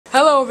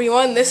Hello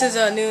everyone, this is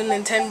a new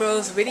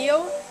NintenBros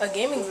video, a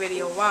gaming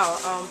video.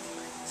 Wow.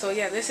 So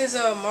yeah, this is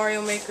a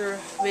Mario Maker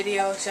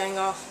video showing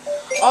off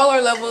all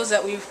our levels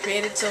that we've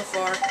created so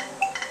far.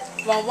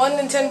 While one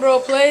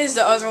NintenBro plays,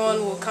 the other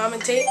one will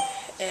commentate.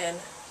 And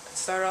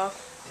let's start off.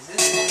 Is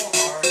this level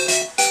hard?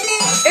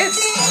 It's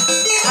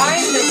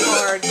kind of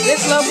hard.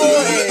 This level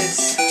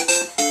is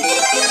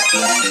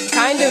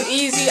kind of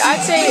easy. I'd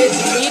say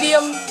it's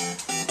medium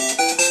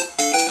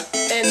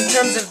in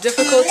terms of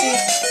difficulty.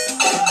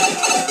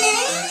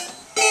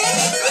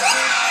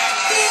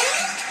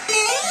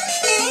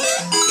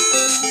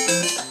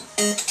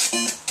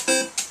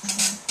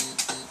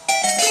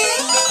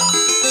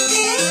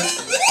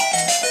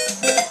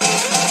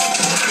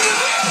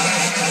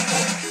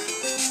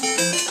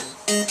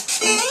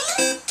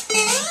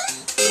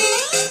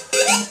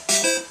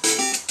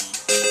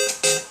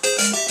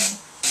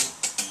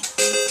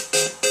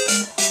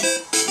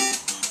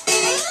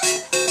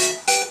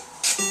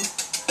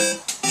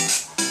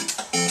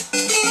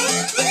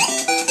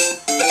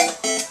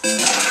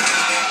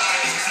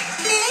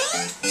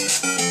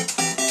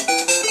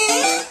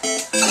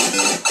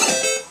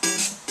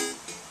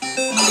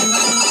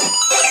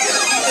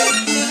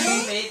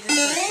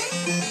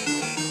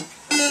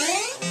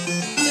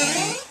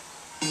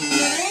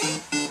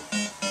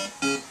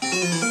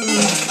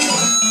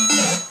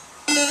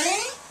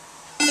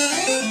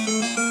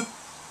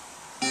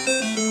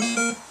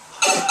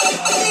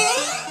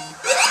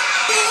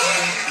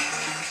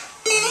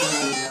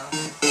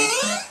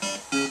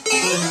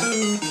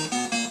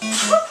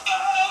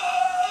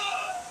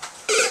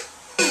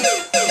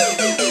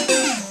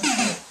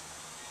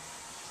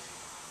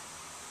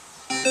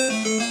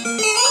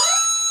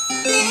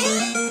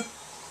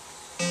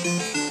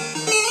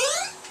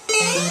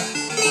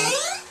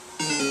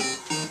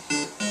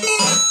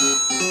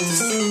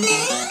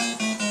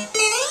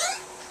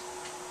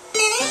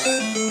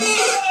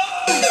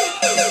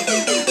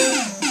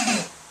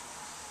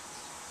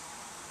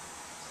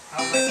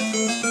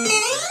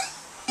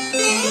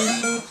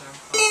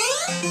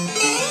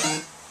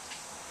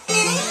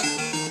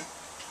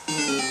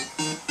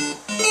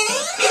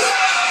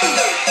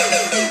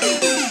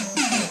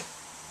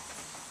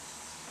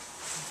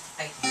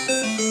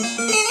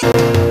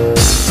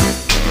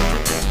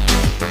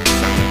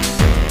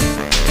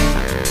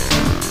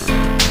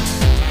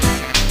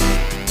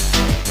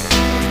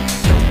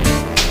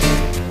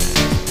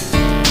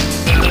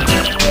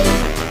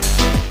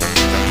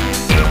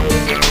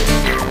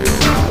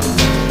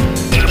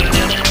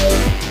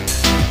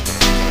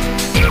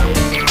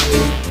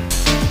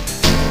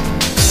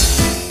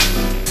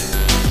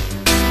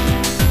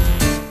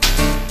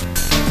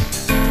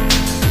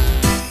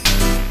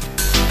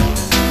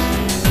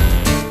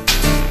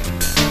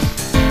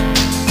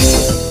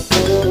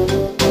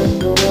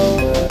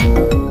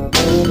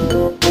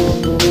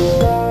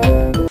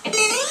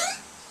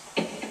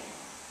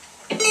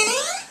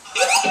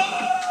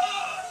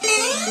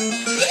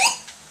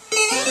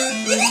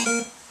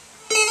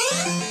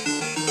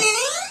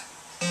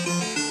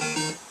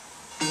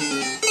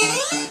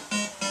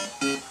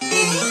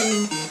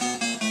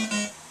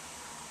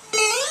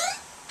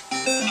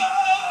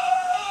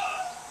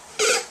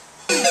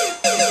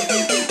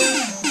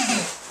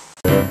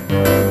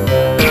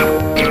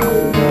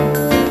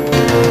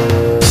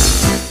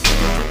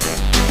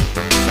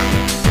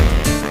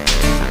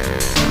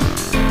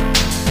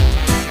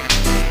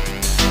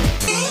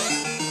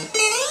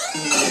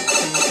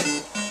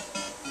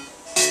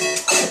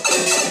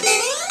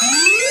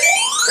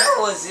 That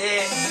was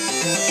it.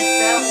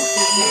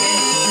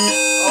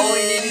 All we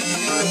needed to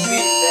do was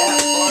beat that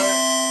part.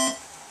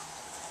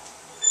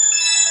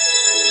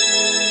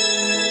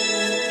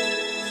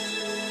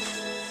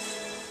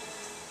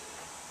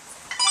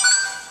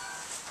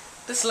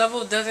 This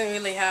level doesn't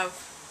really have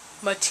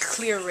much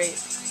clear rate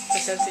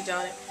percentage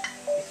on it.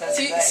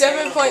 See,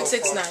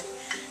 7.69.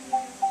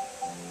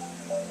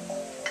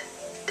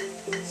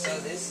 So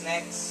this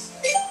next...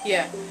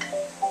 Yeah.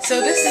 So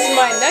this is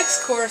my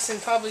next course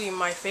and probably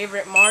my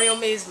favorite, Mario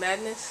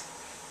Madness.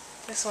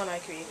 This one I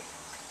created.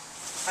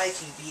 I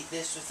can beat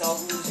this without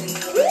losing.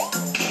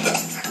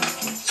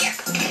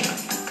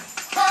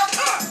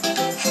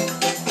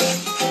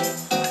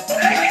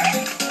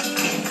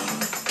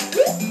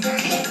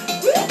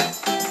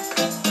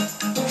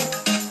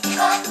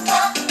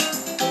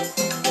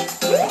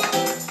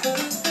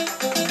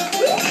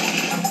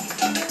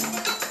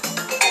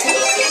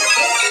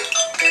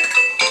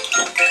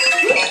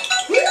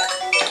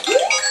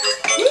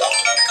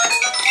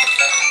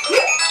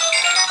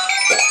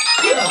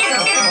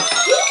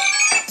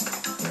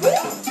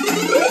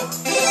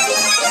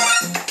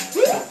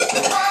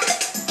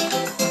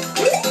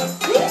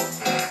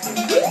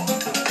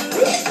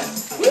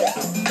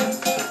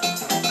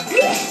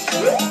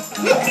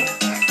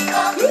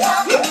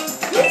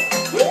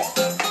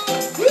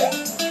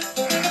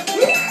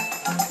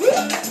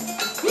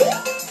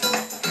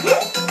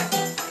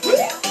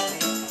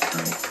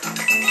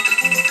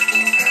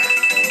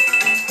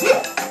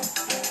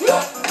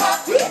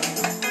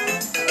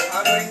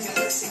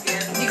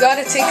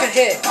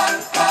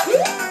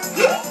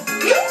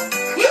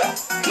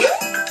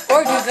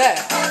 Or do that.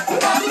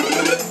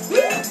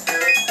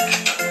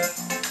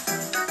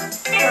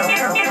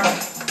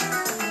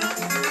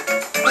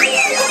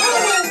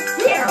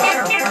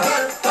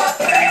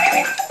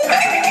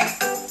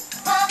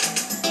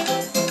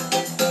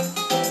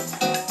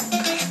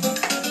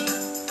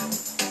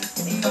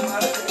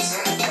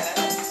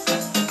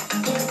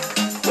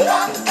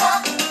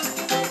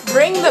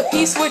 Bring the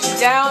P-switch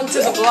down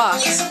to the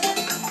blocks.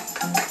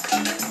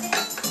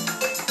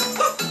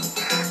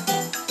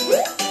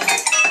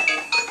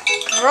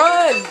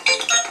 Run!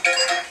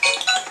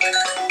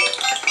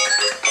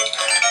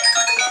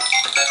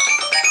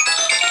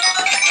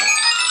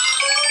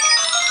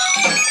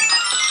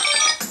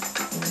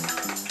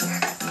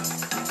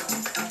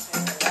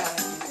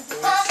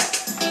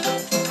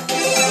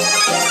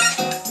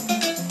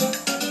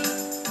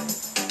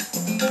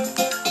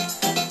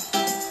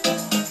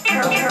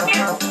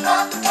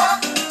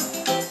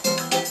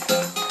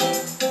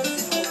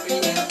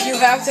 You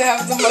have to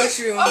have the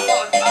mushroom.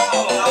 Oh no!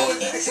 How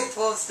was I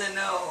supposed to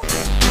know?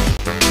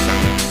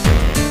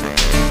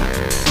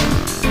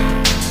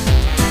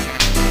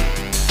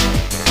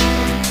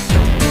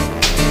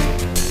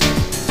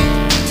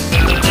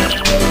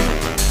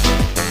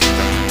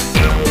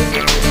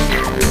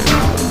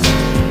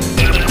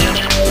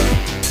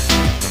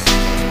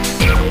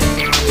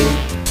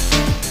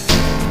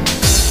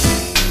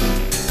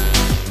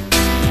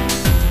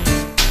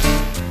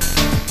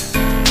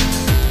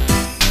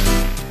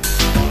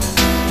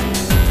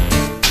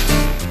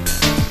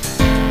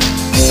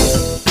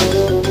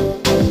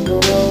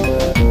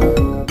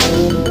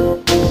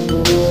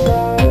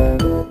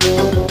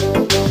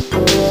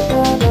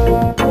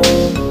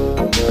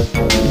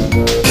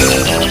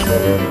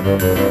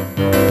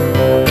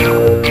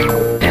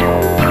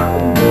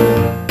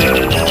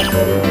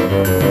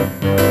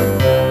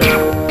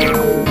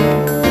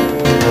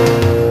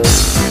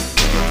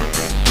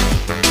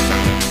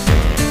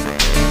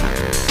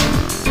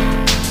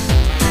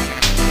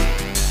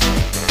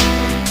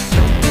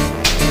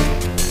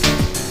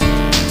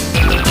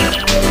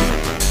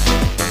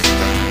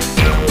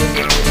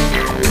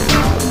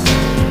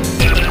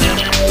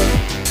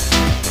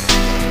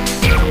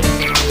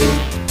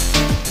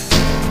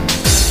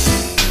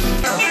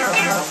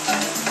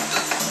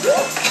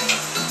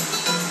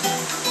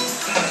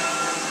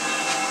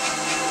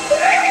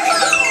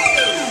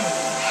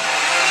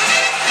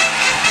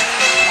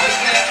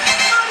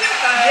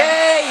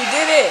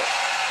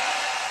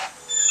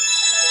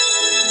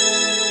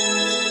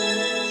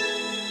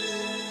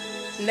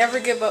 Never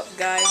give up,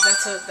 guys.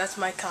 That's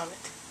my comment.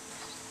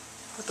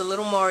 With the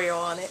little Mario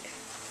on it.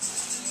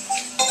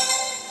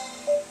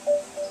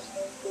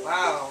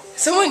 Wow.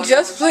 Someone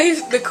just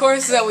played the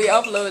course that we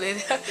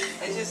uploaded.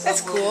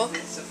 That's cool.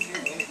 This a few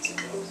minutes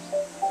ago.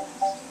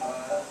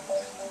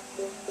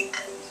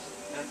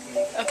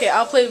 Okay,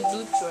 I'll play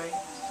Blooptroid.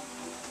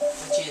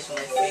 Which is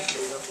my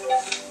favorite level.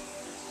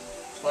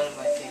 It's one of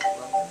my favorite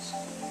levels.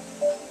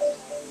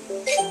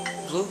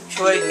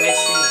 Blooptroid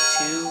Mission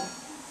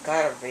 2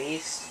 got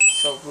erased.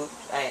 So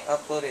I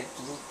uploaded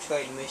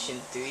Blooptroid Mission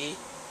 3,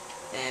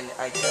 and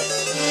I just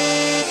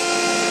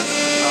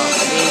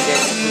named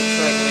it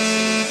Blooptroid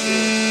Mission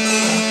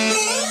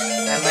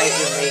 2. I might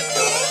remake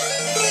the old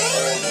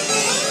mission.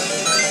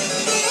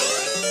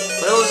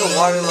 But it was a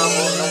water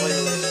level, nobody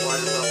likes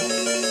water level.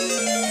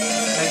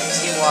 I can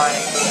see why.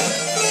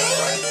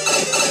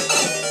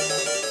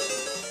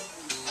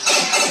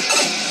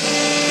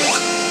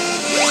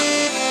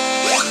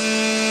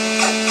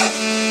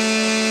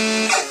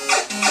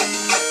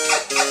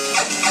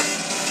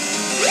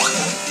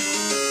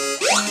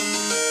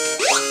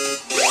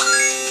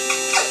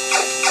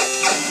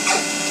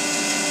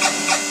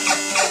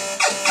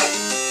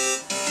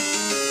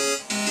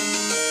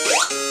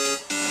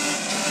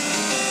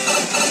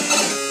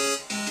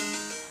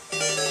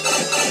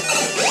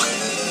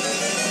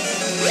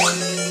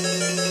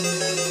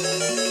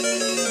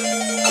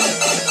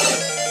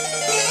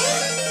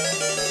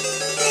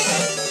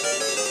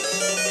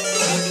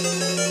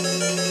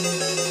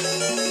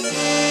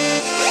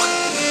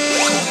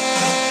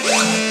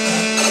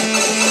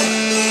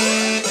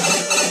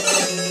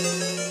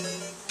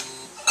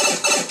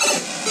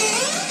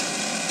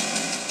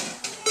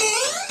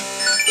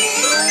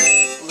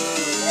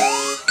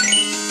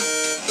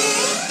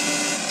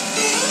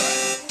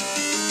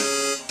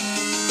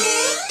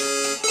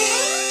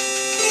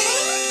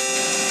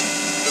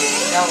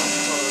 That was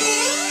close.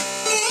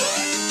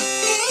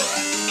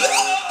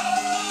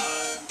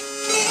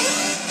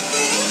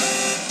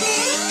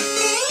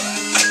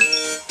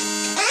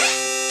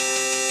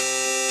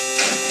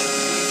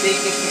 You think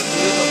if you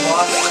do the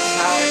boss this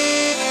time?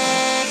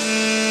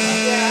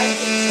 Yeah, I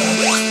think so.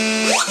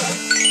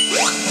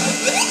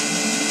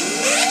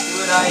 Do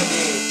what I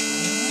did.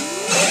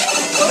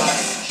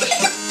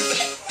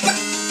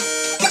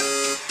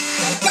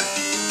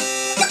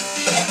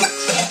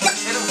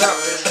 Should have got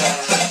rid of that.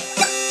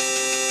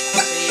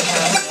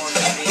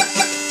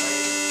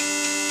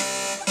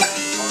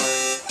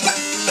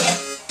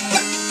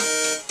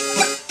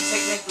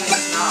 Technically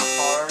it's not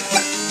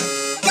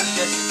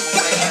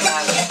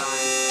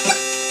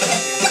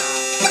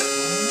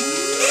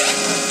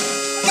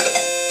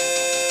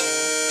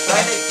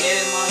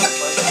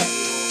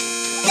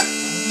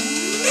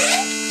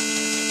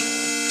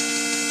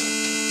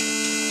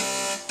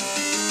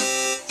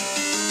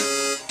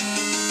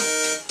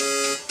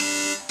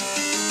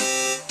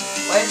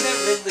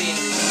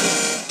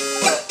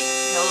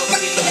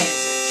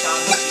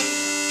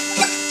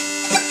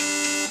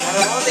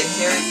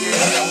characters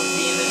that would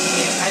be in this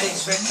game, I'd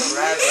expect the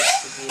rabbits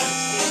to be in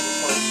this game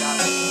before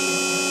Shadow.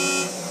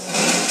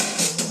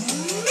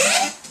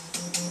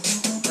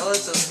 That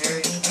was a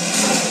very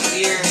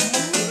weird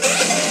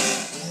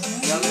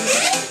and young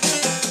decision.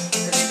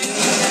 Because he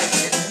didn't even have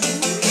different.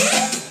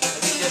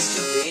 Was he just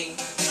too big?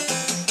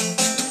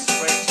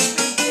 Spread too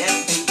big? He had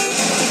big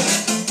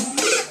buildings.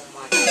 Oh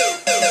my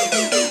god.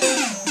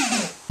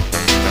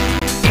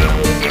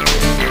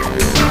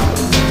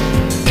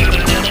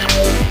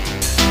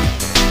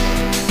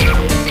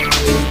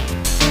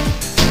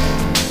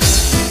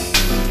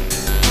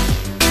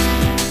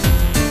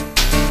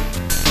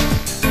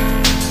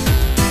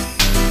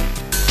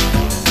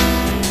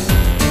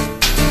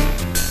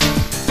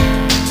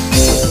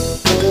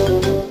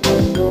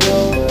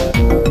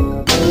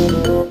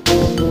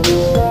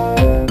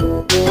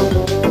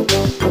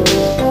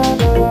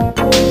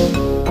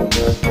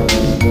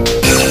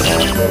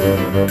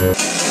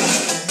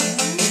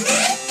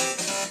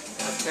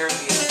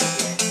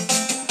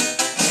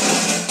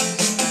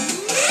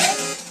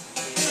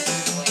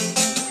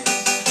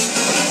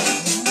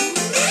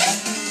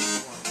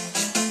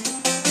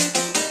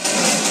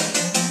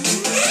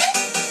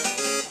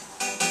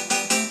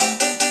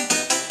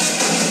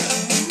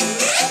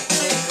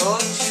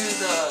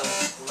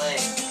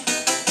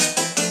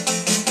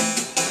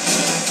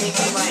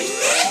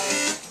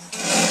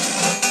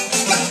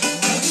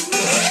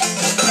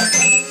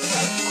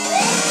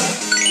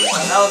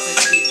 That was a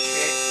cheap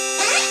trick.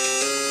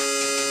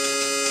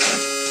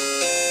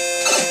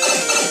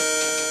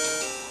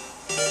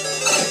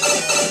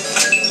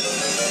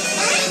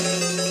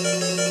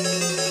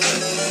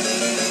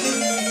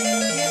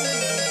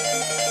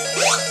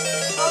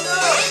 Oh no!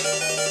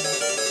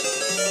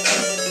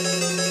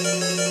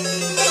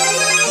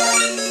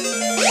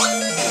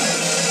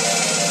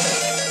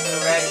 The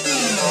red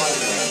ball.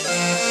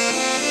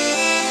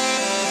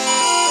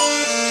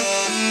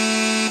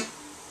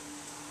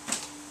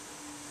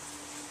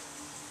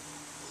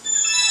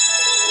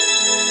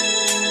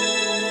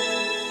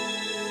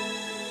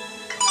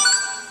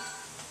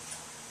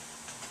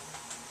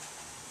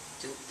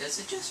 Does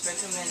it just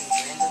recommend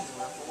random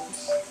levels?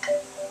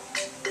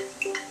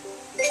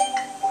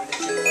 Or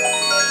does it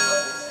recommend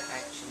levels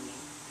actually?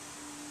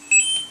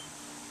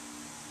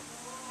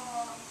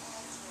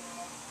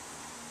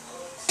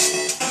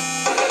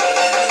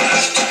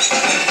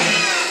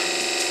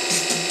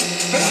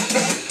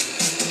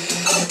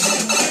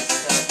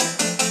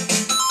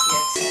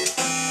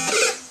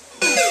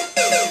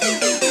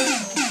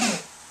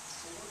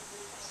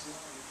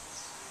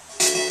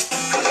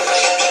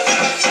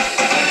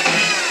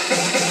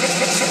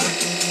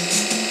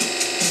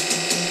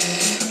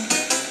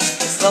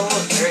 This level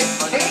is very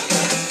funny.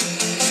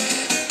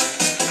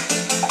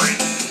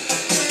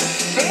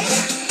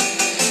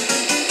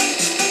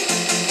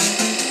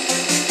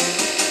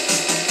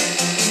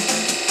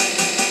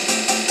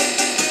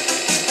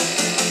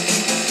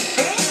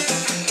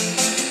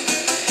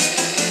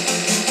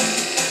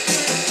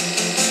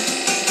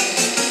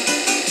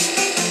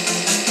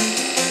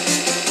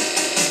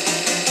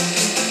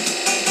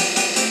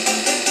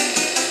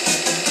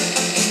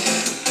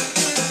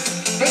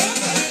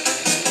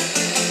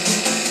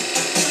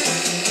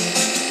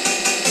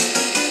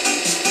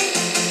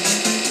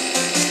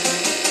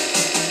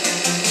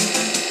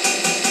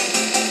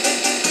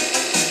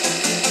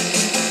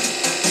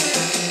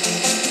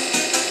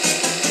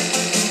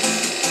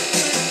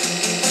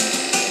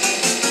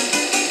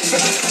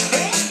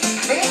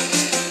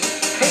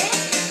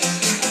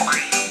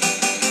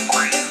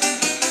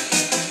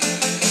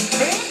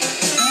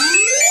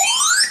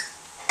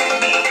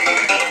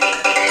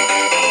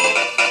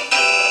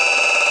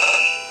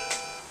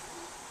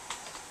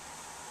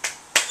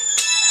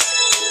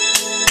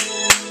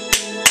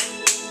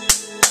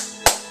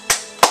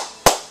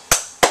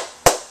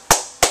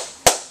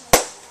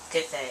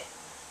 Look at that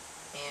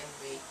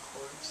anime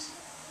course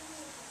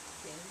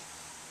thing.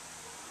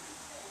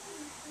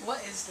 What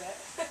is that?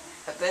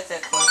 I bet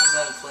that course is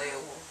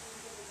unplayable.